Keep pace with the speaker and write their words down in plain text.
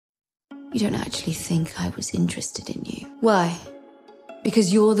You don't actually think I was interested in you. Why?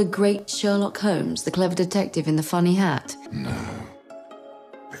 Because you're the great Sherlock Holmes, the clever detective in the funny hat? No.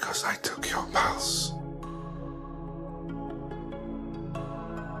 Because I took your pulse.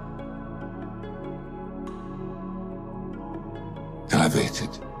 Elevated.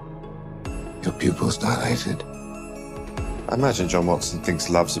 Your pupils dilated. I imagine John Watson thinks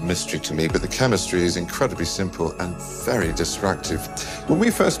love's a mystery to me, but the chemistry is incredibly simple and very distractive. When we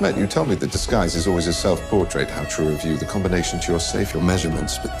first met, you told me that disguise is always a self-portrait. How true of you. The combination to your safe, your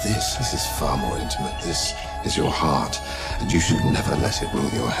measurements. But this is far more intimate. This is your heart, and you should never let it rule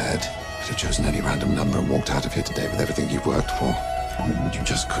your head. You'd have chosen any random number and walked out of here today with everything you've worked for. But you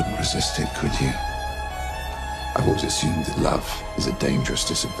just couldn't resist it, could you? I've always assumed that love is a dangerous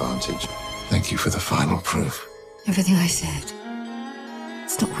disadvantage. Thank you for the final proof. Everything I said,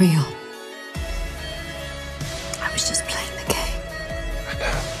 it's not real. I was just playing the game. I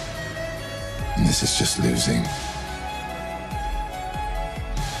know. And this is just losing.